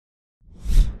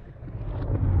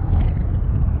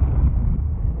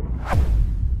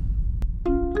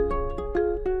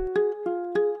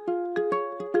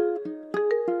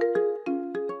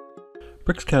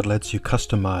BricsCAD lets you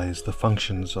customize the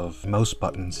functions of mouse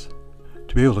buttons.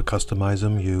 To be able to customize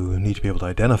them, you need to be able to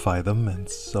identify them, and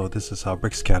so this is how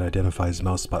BricsCAD identifies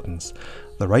mouse buttons.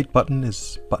 The right button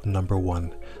is button number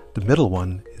 1, the middle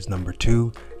one is number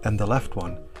 2, and the left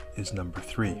one is number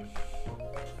 3.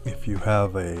 If you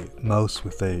have a mouse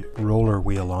with a roller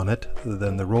wheel on it,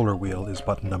 then the roller wheel is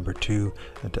button number 2,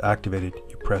 and to activate it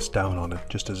you press down on it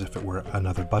just as if it were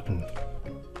another button.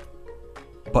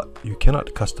 But you cannot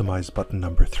customize button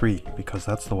number 3 because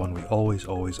that's the one we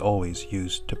always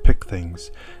use to pick things,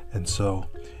 and so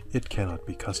it cannot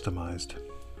be customized.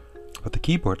 But the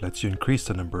keyboard lets you increase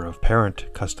the number of parent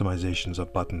customizations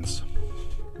of buttons.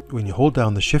 When you hold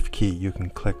down the Shift key, you can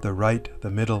click the right,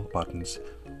 the middle buttons.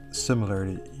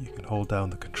 Similarly, you can hold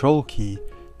down the Control key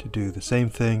to do the same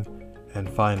thing, and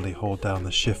finally hold down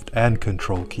the Shift and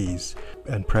Control keys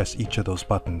and press each of those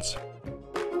buttons.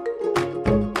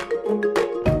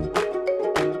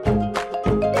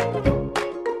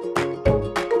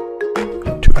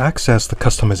 To access the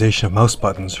customization of mouse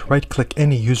buttons, right-click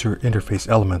any user interface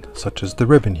element, such as the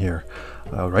ribbon here.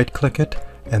 Right-click it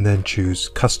and then choose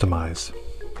Customize.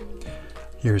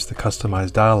 Here's the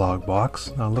Customize dialog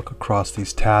box. Now look across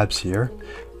these tabs here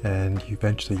and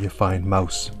eventually you find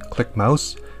Mouse. Click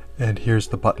Mouse and here's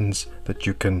the buttons that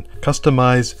you can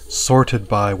customize, sorted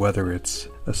by whether it's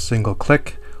a single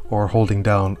click or holding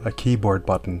down a keyboard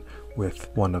button with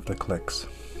one of the clicks.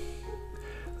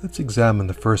 Let's examine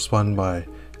the first one by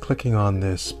clicking on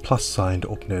this plus sign to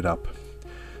open it up.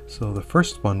 So the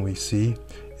first one we see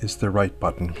is the right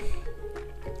button,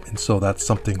 and so that's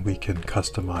something we can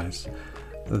customize.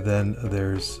 Then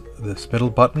there's this middle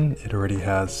button. It already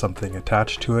has something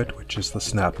attached to it, which is the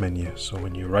snap menu. So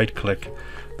when you right click,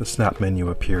 the snap menu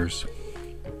appears.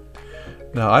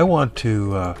 Now I want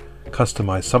to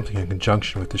customize something in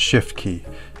conjunction with the Shift key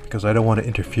because I don't want to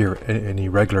interfere in any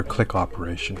regular click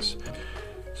operations.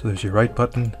 So there's your right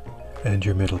button and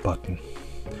your middle button.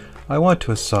 I want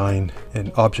to assign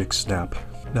an object snap.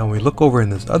 Now when we look over in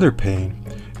this other pane,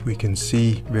 we can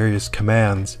see various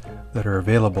commands that are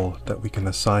available that we can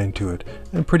assign to it,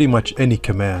 and pretty much any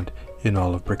command in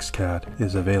all of BricsCAD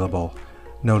is available.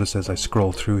 Notice as I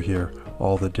scroll through here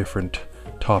all the different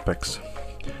topics.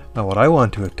 Now what I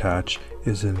want to attach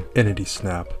is an entity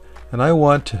snap, and I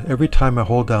want to, every time I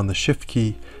hold down the Shift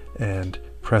key and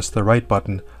press the right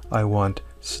button, I want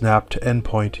snap to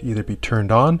endpoint either be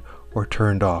turned on or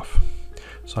turned off.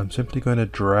 So I'm simply going to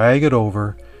drag it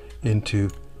over into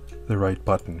the right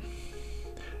button.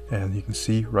 And you can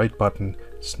see right button,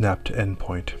 snap to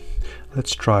endpoint.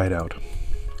 Let's try it out.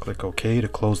 Click OK to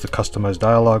close the Customize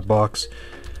dialog box.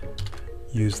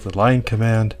 Use the line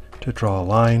command to draw a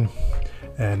line.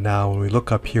 And now when we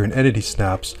look up here in Entity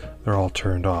Snaps, they're all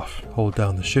turned off. Hold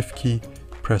down the Shift key,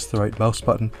 press the right mouse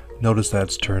button, notice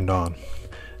that's turned on.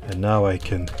 And now I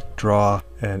can draw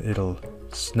and it'll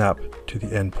snap to the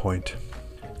endpoint.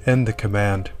 End the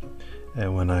command,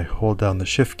 and when I hold down the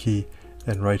Shift key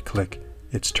and right click,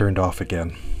 it's turned off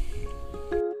again.